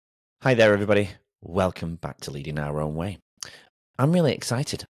Hi there, everybody. Welcome back to Leading Our Own Way. I'm really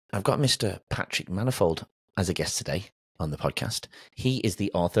excited. I've got Mr. Patrick Manifold as a guest today on the podcast. He is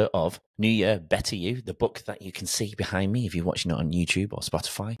the author of New Year, Better You, the book that you can see behind me if you're watching it on YouTube or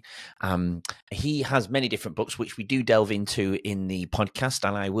Spotify. He has many different books, which we do delve into in the podcast,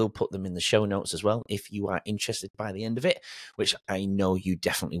 and I will put them in the show notes as well if you are interested by the end of it, which I know you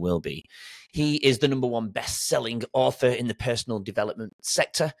definitely will be. He is the #1 best-selling author in the personal development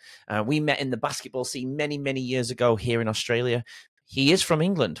sector. We met in the basketball scene many, many years ago here in Australia. He is from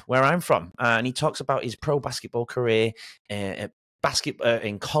England, where I'm from, and he talks about his pro basketball career in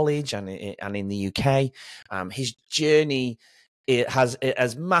college and in the UK. His journey it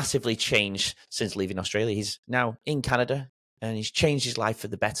has massively changed since leaving Australia. He's now in Canada, and he's changed his life for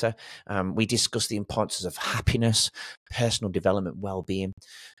the better. We discuss the importance of happiness, personal development, well-being.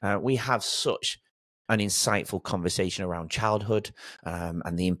 We have such an insightful conversation around childhood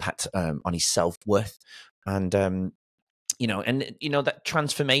and the impact on his self-worth. And that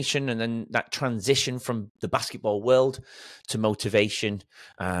transformation and then that transition from the basketball world to motivation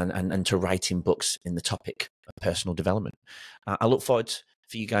and to writing books in the topic of personal development. I look forward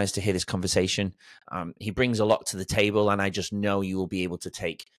for you guys to hear this conversation. He brings a lot to the table, and I just know you will be able to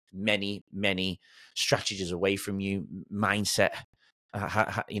take many, many strategies away from you, mindset,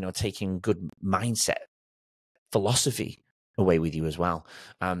 taking good mindset philosophy away with you as well.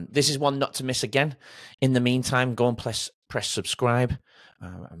 This is one not to miss again. In the meantime, go and press subscribe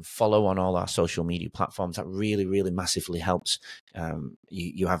and follow on all our social media platforms. That really, really massively helps.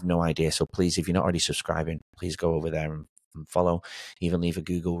 You have no idea. So please, if you're not already subscribing, please go over there and follow. Even leave a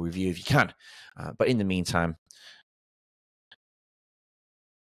Google review if you can. But in the meantime,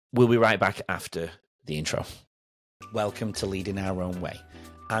 we'll be right back after the intro. Welcome to Leading Our Own Way.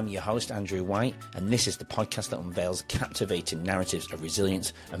 I'm your host, Andrew White, and this is the podcast that unveils captivating narratives of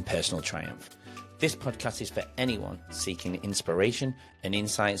resilience and personal triumph. This podcast is for anyone seeking inspiration and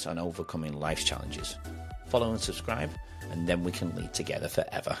insights on overcoming life's challenges. Follow and subscribe, and then we can lead together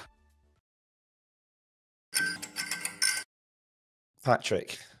forever.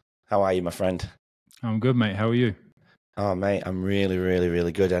 Patrick, how are you, my friend? I'm good, mate. How are you? Oh, mate, I'm really, really,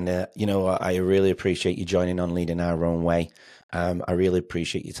 really good. And you know what? I really appreciate you joining on Leading Our Own Way. I really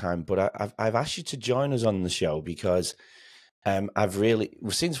appreciate your time. But I've asked you to join us on the show because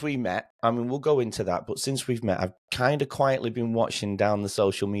since we met, I mean, we'll go into that, but since we've met, I've kind of quietly been watching down the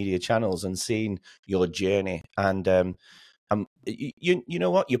social media channels and seeing your journey. And you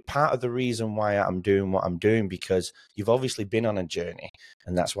know what? You're part of the reason why I'm doing what I'm doing, because you've obviously been on a journey,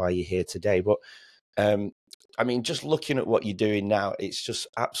 and that's why you're here today. But I mean, just looking at what you're doing now, it's just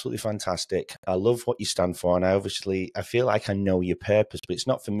absolutely fantastic. I love what you stand for, and I feel like I know your purpose, but it's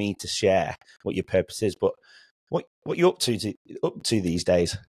not for me to share what your purpose is. But what you're up to these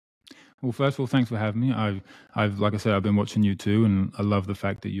days? Well, first of all, thanks for having me. I've like I said, I've been watching you too, and I love the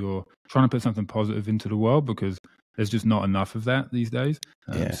fact that you're trying to put something positive into the world, because there's just not enough of that these days.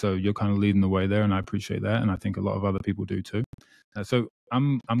 So you're kind of leading the way there, and I appreciate that, and I think a lot of other people do too. So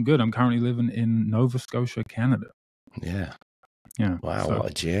I'm good. I'm currently living in Nova Scotia, Canada. Yeah. Wow, So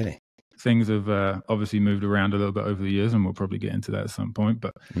what a journey. things have obviously moved around a little bit over the years, and we'll probably get into that at some point.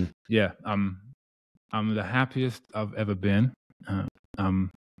 But yeah, I'm the happiest I've ever been.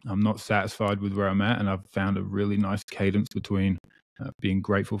 I'm not satisfied with where I'm at, and I've found a really nice cadence between being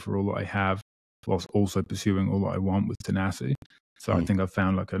grateful for all that I have, whilst also pursuing all that I want with tenacity. So I think I've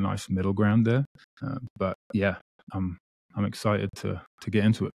found like a nice middle ground there. But yeah, I'm excited to get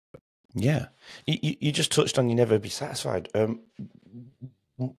into it. Yeah. You just touched on you never be satisfied.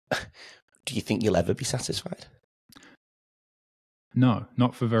 Do you think you'll ever be satisfied? No,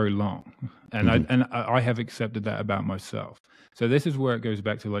 not for very long. And I have accepted that about myself. So this is where it goes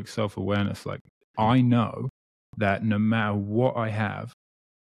back to like self-awareness. Like I know that no matter what I have,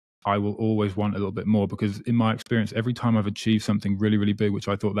 I will always want a little bit more, because in my experience, every time I've achieved something really, really big, which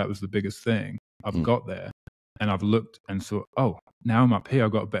I thought that was the biggest thing, I've got there and I've looked and thought, oh, now I'm up here,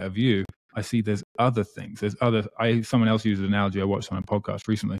 I've got a better view. I see there's other things. Someone else used an analogy I watched on a podcast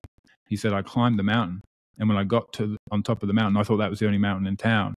recently. He said, I climbed the mountain, and when I got on top of the mountain, I thought that was the only mountain in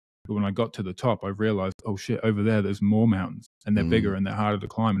town. But when I got to the top, I realized, oh shit, over there, there's more mountains, and they're bigger and they're harder to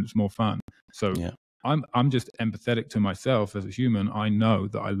climb, and it's more fun. So I'm just empathetic to myself as a human. I know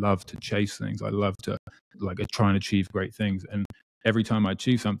that I love to chase things. I love to try and achieve great things. And every time I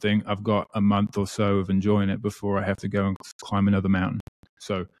achieve something, I've got a month or so of enjoying it before I have to go and climb another mountain.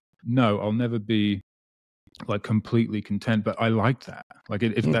 So no, I'll never be like completely content, but I like that. Like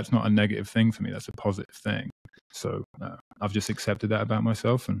if that's not a negative thing for me, that's a positive thing. So I've just accepted that about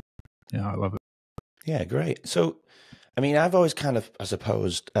myself, and yeah, I love it. Yeah, great. So, I mean, I've always kind of, I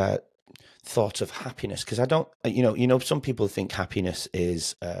suppose, thought of happiness, because I don't, some people think happiness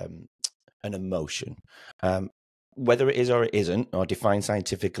is an emotion, whether it is or it isn't, or defined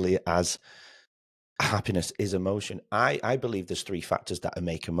scientifically as happiness is emotion. I believe there's three factors that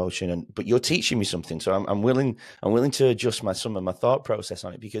make emotion, but you're teaching me something, so I'm willing to adjust some of my thought process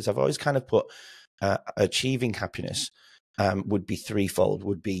on it, because I've always kind of put achieving happiness would be threefold.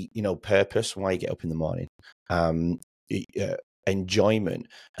 Would be purpose, why you get up in the morning, enjoyment,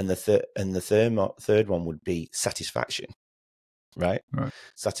 and the third one would be satisfaction. Right.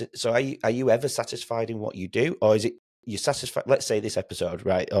 So are you ever satisfied in what you do, or is it you're satisfied? Let's say this episode,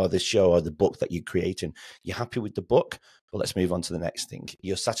 right, or this show, or the book that you're creating, you're happy with the book, but let's move on to the next thing.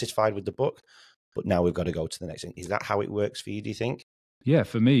 You're satisfied with the book, but now we've got to go to the next thing. Is that how it works for you, do you think? Yeah,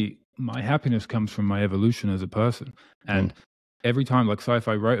 for me, my happiness comes from my evolution as a person. And every time, like, so if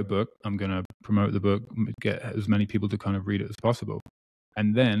I write a book, I'm going to promote the book, get as many people to kind of read it as possible.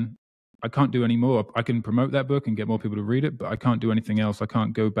 And then I can't do any more. I can promote that book and get more people to read it, but I can't do anything else. I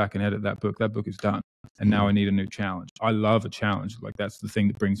can't go back and edit that book. That book is done. And now I need a new challenge. I love a challenge. Like, that's the thing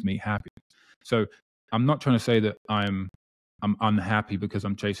that brings me happiness. So I'm not trying to say that I'm unhappy because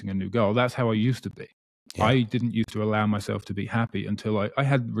I'm chasing a new goal. That's how I used to be. Yeah. I didn't used to allow myself to be happy until I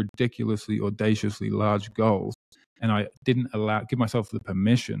had ridiculously, audaciously large goals. And I didn't give myself the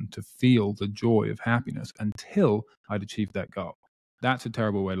permission to feel the joy of happiness until I'd achieved that goal. That's a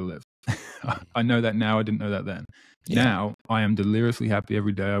terrible way to live. I know that now. I didn't know that then. Yeah. Now I am deliriously happy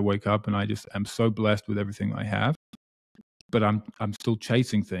every day. I wake up and I just am so blessed with everything I have. But I'm still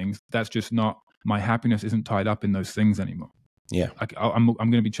chasing things. That's just not, my happiness isn't tied up in those things anymore. Yeah, I'm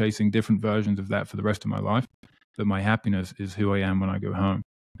going to be chasing different versions of that for the rest of my life. But my happiness is who I am when I go home,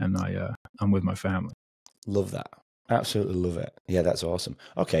 and I'm with my family. Love that. Absolutely love it. Yeah, that's awesome.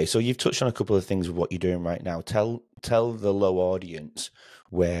 Okay, so you've touched on a couple of things with what you're doing right now. Tell the low audience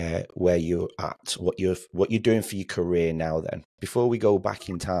where you're at, what you're doing for your career now. Then, before we go back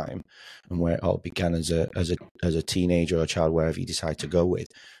in time and where it all began as a teenager or a child, wherever you decide to go with,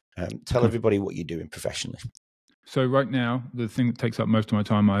 tell everybody what you're doing professionally. So right now, the thing that takes up most of my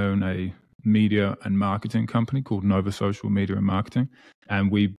time, I own a media and marketing company called Nova Social Media and Marketing,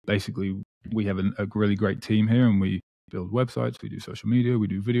 and we have a really great team here, and we build websites, we do social media, we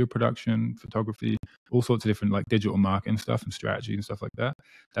do video production, photography, all sorts of different like digital marketing stuff and strategy and stuff like that.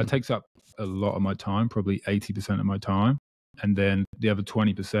 That takes up a lot of my time, probably 80% of my time, and then the other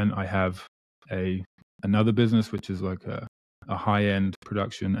 20% I have another business which is like a high-end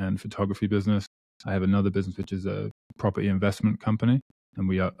production and photography business. I have another business which is a property investment company, and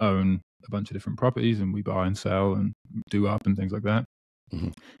we own a bunch of different properties, and we buy and sell and do up and things like that. Mm-hmm.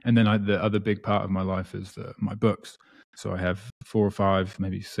 And then the other big part of my life is my books. So I have 4 or 5,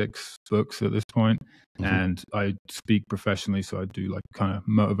 maybe 6 books at this point, and I speak professionally. So I do like kind of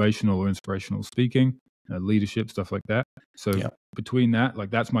motivational or inspirational speaking, leadership, stuff like that. So between that, like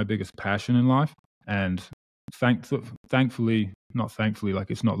that's my biggest passion in life. And thankfully,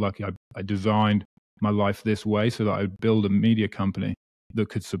 like it's not lucky. I designed my life this way so that I would build a media company that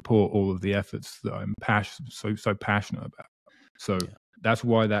could support all of the efforts that I'm so passionate about. So that's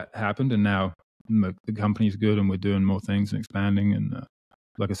why that happened. And now the company's good and we're doing more things and expanding. And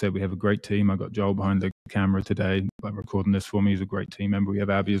like I said, we have a great team. I got Joel behind the camera today, like recording this for me. He's a great team member. We have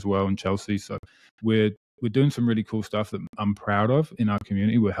Abby as well and Chelsea. So we're doing some really cool stuff that I'm proud of in our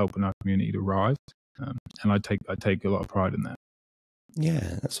community. We're helping our community to rise. And I take a lot of pride in that.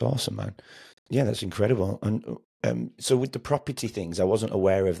 Yeah, that's awesome, man. Yeah, that's incredible. And so with the property things, I wasn't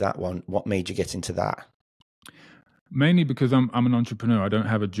aware of that one. What made you get into that? Mainly because I'm an entrepreneur. I don't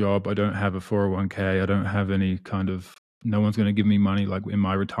have a job. I don't have a 401k. I don't have any kind of, no one's going to give me money like in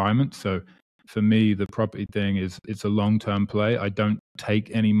my retirement. So for me, the property thing it's a long-term play. I don't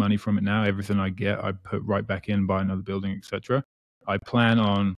take any money from it now. Everything I get, I put right back in, buy another building, etc. I plan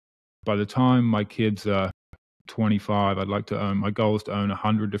on, by the time my kids are 25, my goal is to own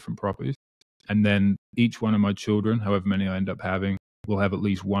 100 different properties. And then each one of my children, however many I end up having, will have at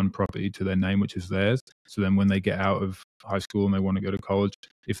least one property to their name, which is theirs. So then when they get out of high school and they want to go to college,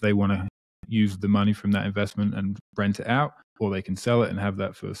 if they want to use the money from that investment and rent it out, or they can sell it and have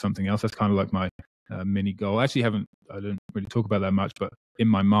that for something else. That's kind of like my mini goal. I don't really talk about that much, but in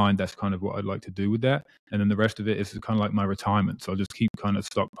my mind, that's kind of what I'd like to do with that. And then the rest of it is kind of like my retirement. So I'll just keep kind of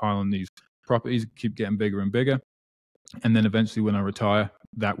stockpiling these properties, keep getting bigger and bigger. And then eventually when I retire,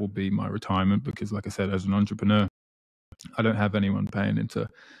 that will be my retirement because like I said, as an entrepreneur, I don't have anyone paying into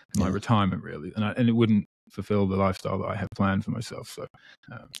my retirement really. And it wouldn't fulfill the lifestyle that I have planned for myself. So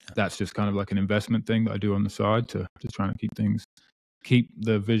that's just kind of like an investment thing that I do on the side to just trying to keep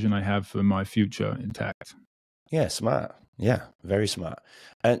the vision I have for my future intact. Yeah, smart. Yeah, very smart.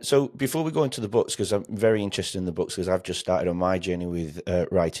 And so before we go into the books, because I'm very interested in the books, because I've just started on my journey with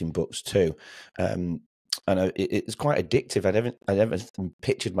writing books too. And it's quite addictive. I never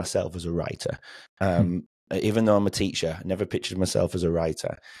pictured myself as a writer. Even though I'm a teacher, I never pictured myself as a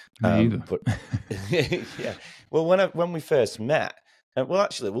writer. Me either. But yeah, well, when we first met, well,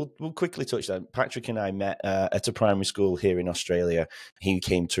 actually, we'll quickly touch that. Patrick and I met at a primary school here in Australia. He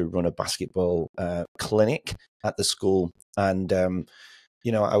came to run a basketball clinic at the school, and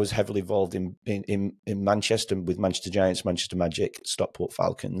I was heavily involved in Manchester with Manchester Giants, Manchester Magic, Stockport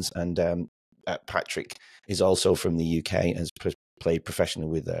Falcons, and Patrick is also from the UK, has played professionally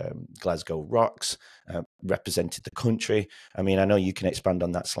with Glasgow Rocks, represented the country. I mean, I know you can expand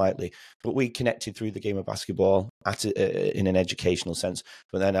on that slightly, but we connected through the game of basketball in an educational sense.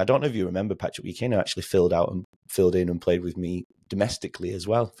 But then I don't know if you remember, Patrick, you kind of actually filled in and played with me domestically as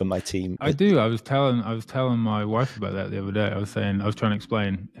well for my team. I do. I was telling my wife about that the other day. I was trying to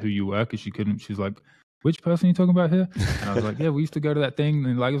explain who you were because she couldn't. She's like, "Which person are you talking about here?" And I was like, "Yeah, we used to go to that thing,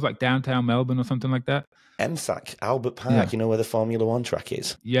 and it was like downtown Melbourne or something like that." MSAC, Albert Park, where the Formula One track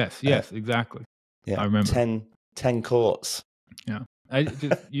is. Yes, exactly. Yeah, I remember 10 courts. Yeah,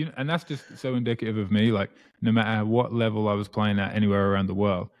 and that's just so indicative of me. Like, no matter what level I was playing at anywhere around the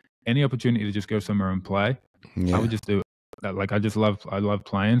world, any opportunity to just go somewhere and play, I would just do it. Like, I love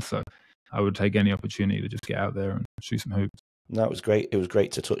playing, so I would take any opportunity to just get out there and shoot some hoops. That was great. It was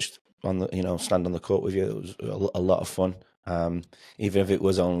great to touch on stand on the court with you. It was a lot of fun. Even if it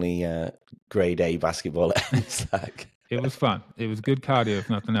was only grade A basketball at MSAC. It was fun. It was good cardio, if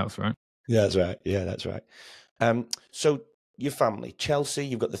nothing else, right? Yeah, that's right. Yeah, that's right. So your family, Chelsea,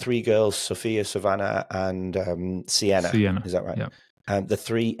 you've got the three girls, Sophia, Savannah, and Sienna. Is that right? Yeah. The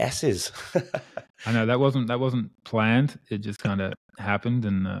three S's. I know that wasn't planned. It just kind of happened,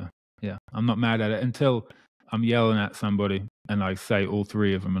 and I'm not mad at it until I'm yelling at somebody and I say all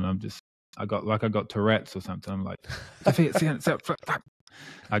three of them, and I got Tourette's or something. I'm like, Sophia, Sienna,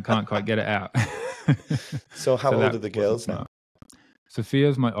 I can't quite get it out. So how old are the girls now?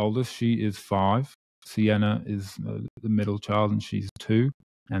 Sophia's my oldest. She is 5. Sienna is the middle child, and she's 2.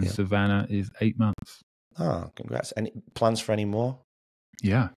 And Savannah is 8 months. Oh, congrats. Any plans for any more?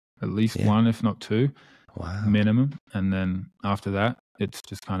 Yeah, at least 1, if not 2. Wow. Minimum. And then after that, it's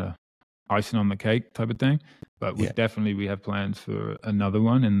just kind of icing on the cake type of thing. But we have plans for another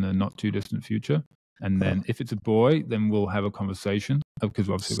one in the not too distant future. And then if it's a boy, then we'll have a conversation, because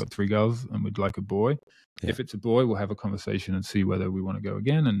we've obviously got 3 girls and we'd like a boy. Yeah. If it's a boy, we'll have a conversation and see whether we want to go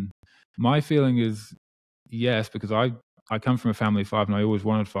again. And my feeling is yes, because I come from a family of 5 and I always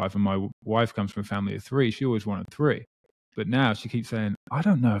wanted 5, and my wife comes from a family of 3. She always wanted 3. But now she keeps saying, I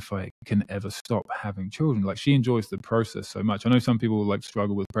don't know if I can ever stop having children. Like, she enjoys the process so much. I know some people like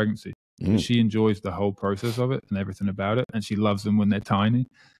struggle with pregnancy, but she enjoys the whole process of it and everything about it. And she loves them when they're tiny.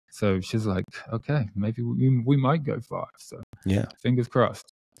 So she's like, okay, maybe we might go 5. So fingers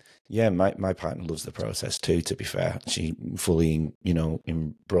crossed. Yeah, my partner loves the process too, to be fair. She fully,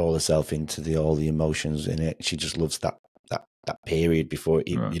 embroil herself into all the emotions in it. She just loves that period before,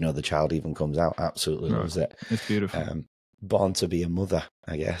 the child even comes out. Absolutely loves it. It's beautiful. Born to be a mother,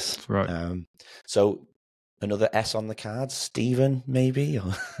 I guess. That's right. So another S on the cards, Stephen, maybe?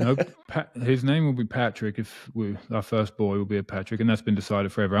 Nope. His name will be Patrick. Our first boy will be a Patrick, and that's been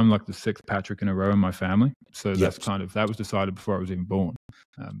decided forever. I'm like the 6th Patrick in a row in my family. So that's that was decided before I was even born.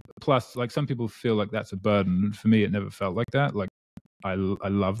 Plus, like, some people feel like that's a burden. For me, it never felt like that. Like, I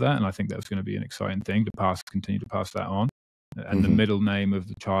love that, and I think that's going to be an exciting thing to continue to pass that on. And the middle name of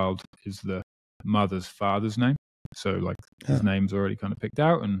the child is the mother's father's name. So, like, his name's already kind of picked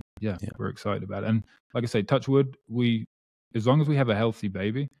out, and we're excited about it. And like I say, touch wood, as long as we have a healthy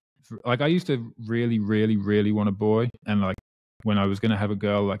baby, like, I used to really, really, really want a boy, and like, when I was going to have a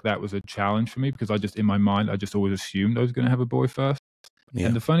girl, like, that was a challenge for me, because in my mind, I just always assumed I was going to have a boy first. Yeah.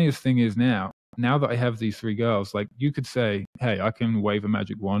 And the funniest thing is now that I have these 3 girls, like, you could say, hey, I can wave a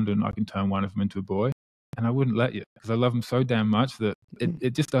magic wand and I can turn one of them into a boy, and I wouldn't let you, because I love them so damn much that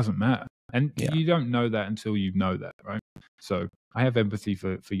it just doesn't matter. And you don't know that until you know that, right? So I have empathy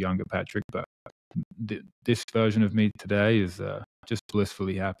for younger Patrick, but this version of me today is just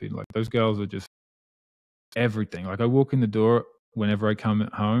blissfully happy. Like, those girls are just everything. Like, I walk in the door whenever I come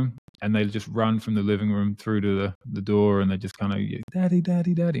home, and they just run from the living room through to the door, and they just kind of, daddy,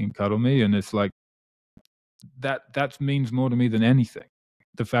 daddy, daddy, and cuddle me. And it's like, that means more to me than anything.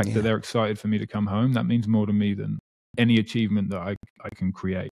 The fact that they're excited for me to come home, that means more to me than any achievement that I can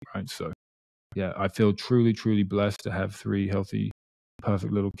create, right? So, I feel truly, truly blessed to have 3 healthy,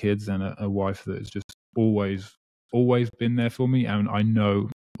 perfect little kids, and a wife that has just always been there for me, and I know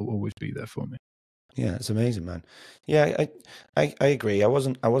will always be there for me. Yeah, it's amazing, man. Yeah, I agree. I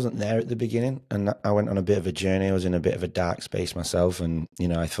wasn't there at the beginning, and I went on a bit of a journey. I was in a bit of a dark space myself, and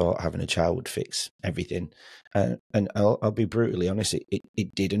I thought having a child would fix everything. And I'll be brutally honest,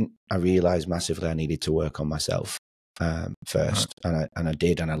 it didn't. I realized massively I needed to work on myself first, and I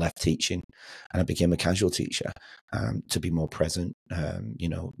did, and I left teaching, and I became a casual teacher to be more present.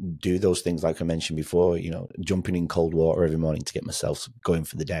 Do those things like I mentioned before. Jumping in cold water every morning to get myself going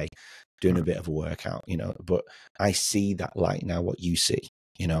for the day, doing a bit of a workout, but I see that light now, what you see,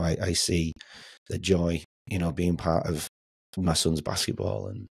 I see the joy, being part of my son's basketball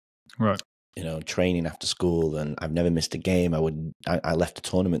and, Right. Training after school. And I've never missed a game. I left a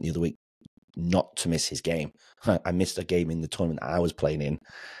tournament the other week not to miss his game. I missed a game in the tournament I was playing in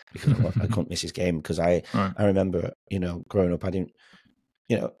because I couldn't miss his game because I remember, growing up, I didn't,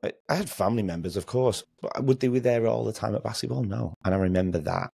 I had family members, of course, but would they be there all the time at basketball? No. And I remember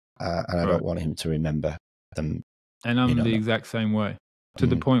that. And I don't want him to remember them. And I'm the exact same way, to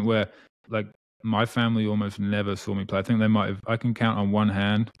the point where, like, my family almost never saw me play. I think I can count on one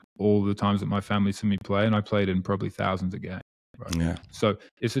hand all the times that my family saw me play, and I played in probably thousands of games. Right? Yeah. So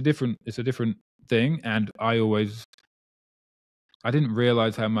it's a different thing, and I didn't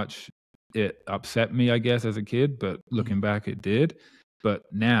realize how much it upset me, I guess, as a kid, but looking back, it did. But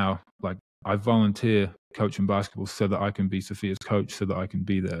now, like, I volunteer coaching basketball so that I can be Sophia's coach, so that I can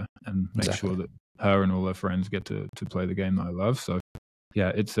be there and make sure that her and all her friends get to play the game that I love. So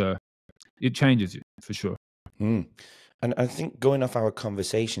yeah, it changes you for sure. And I think going off our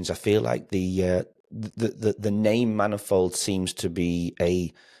conversations, I feel like the name Manifold seems to be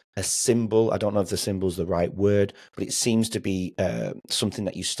a symbol. I don't know if the symbol is the right word, but it seems to be something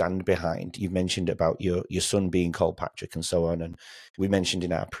that you stand behind. You've mentioned about your son being called Patrick and so on, and we mentioned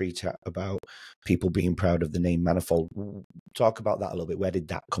in our pre-chat about people being proud of the name Manifold. Talk about that a little bit. Where did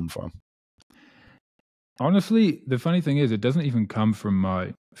that come from? Honestly, the funny thing is, it doesn't even come from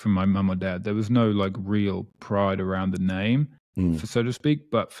my mum or dad. There was no like real pride around the name, so to speak.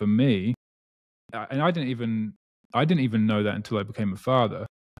 But for me, and I didn't even know that until I became a father.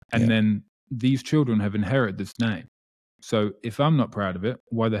 And then these children have inherited this name. So if I'm not proud of it,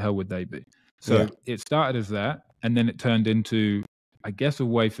 why the hell would they be? So it started as that, and then it turned into, I guess, a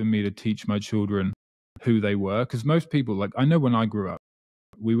way for me to teach my children who they were. Because most people, like, I know when I grew up,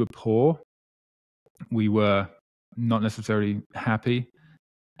 we were poor, we were not necessarily happy,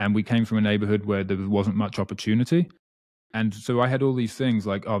 and we came from a neighborhood where there wasn't much opportunity. And so I had all these things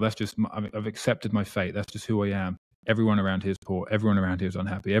like, oh, that's just, I've accepted my fate. That's just who I am. Everyone around here is poor. Everyone around here is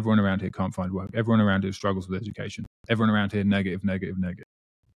unhappy. Everyone around here can't find work. Everyone around here struggles with education. Everyone around here, negative, negative, negative.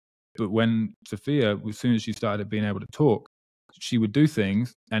 But when Sophia, as soon as she started being able to talk, she would do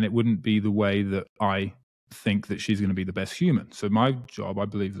things and it wouldn't be the way that I think that she's going to be the best human. So my job, I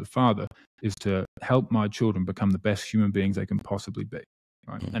believe, as a father, is to help my children become the best human beings they can possibly be.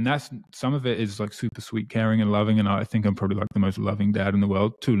 Right? And that's, some of it is like super sweet, caring and loving. And I think I'm probably like the most loving dad in the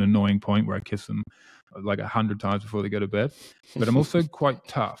world, to an annoying point where I kiss them like 100 times before they go to bed. But I'm also quite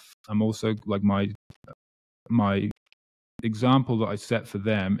tough. I'm also like my example that I set for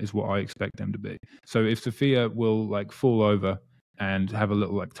them is what I expect them to be. So if Sophia will like fall over and have a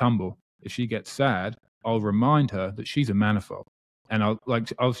little like tumble, if she gets sad, I'll remind her that she's a manifold. And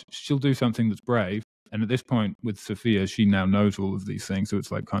she'll do something that's brave. And at this point with Sophia, she now knows all of these things. So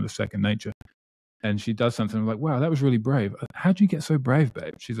it's like kind of second nature. And she does something, I'm like, wow, that was really brave. How'd you get so brave,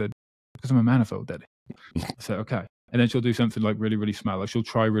 babe? She said, because I'm a manifold, daddy. I said, okay. And then she'll do something like really, really smart. Like she'll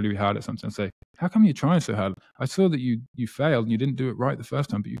try really hard at something and say, how come you're trying so hard? I saw that you failed and you didn't do it right the first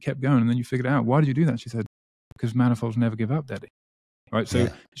time, but you kept going and then you figured it out. Why did you do that? She said, because manifolds never give up, daddy. Right. So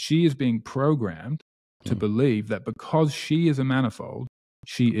she is being programmed to believe that because she is a manifold,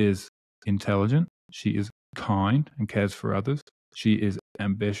 she is intelligent, she is kind and cares for others, she is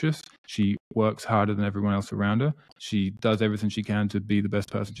ambitious, she works harder than everyone else around her, she does everything she can to be the best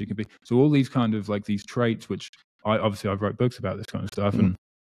person she can be. So all these kind of like these traits, which I've wrote books about this kind of stuff and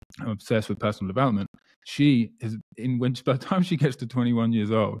I'm obsessed with personal development. She is by the time she gets to 21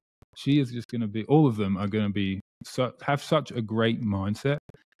 years old, she is just going to be, all of them are going to be, have such a great mindset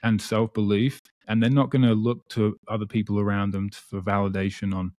and self-belief, and they're not going to look to other people around them for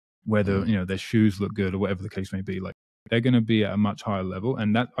validation on whether their shoes look good or whatever the case may be. Like they're going to be at a much higher level,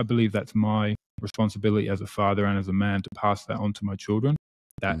 and that, I believe, that's my responsibility as a father and as a man to pass that on to my children.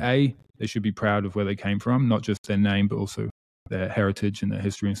 That they should be proud of where they came from, not just their name, but also their heritage and their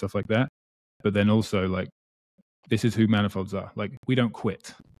history and stuff like that. But then also, like, this is who manifolds are. Like, we don't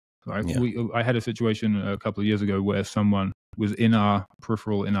quit. Right? Yeah. I had a situation a couple of years ago where someone was in our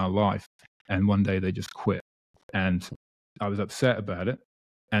peripheral in our life, and one day they just quit, and I was upset about it.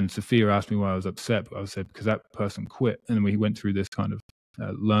 And Sophia asked me why I was upset. I said, because that person quit. And we went through this kind of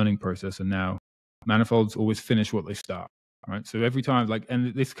learning process. And now manifolds always finish what they start. Right. So every time, like,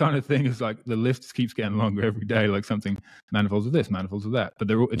 and this kind of thing is like the list keeps getting longer every day, like something manifolds of this, manifolds of that. But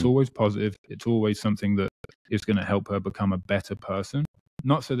it's always positive. It's always something that is going to help her become a better person.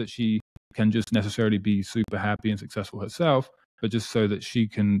 Not so that she can just necessarily be super happy and successful herself, but just so that she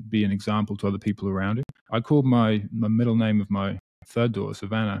can be an example to other people around her. I called my middle name of my third daughter,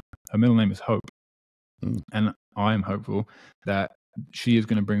 Savannah. Her middle name is Hope. And I am hopeful that she is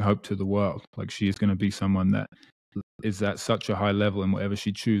going to bring hope to the world. Like, she is going to be someone that is at such a high level in whatever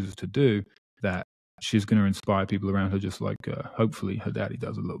she chooses to do that she's going to inspire people around her, just like hopefully her daddy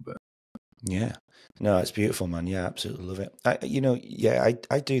does a little bit. Yeah. No, it's beautiful, man. Yeah, absolutely love it.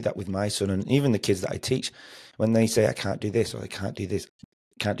 I do that with my son, and even the kids that I teach, when they say I can't do this or I can't do this,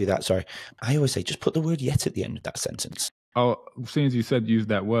 can't do that, sorry, I always say, just put the word yet at the end of that sentence. Oh, as soon as you said use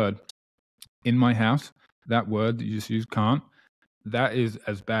that word, in my house, that word that you just used, can't, that is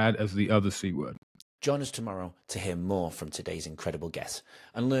as bad as the other C word. Join us tomorrow to hear more from today's incredible guests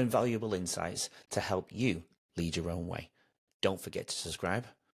and learn valuable insights to help you lead your own way. Don't forget to subscribe.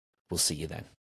 We'll see you then.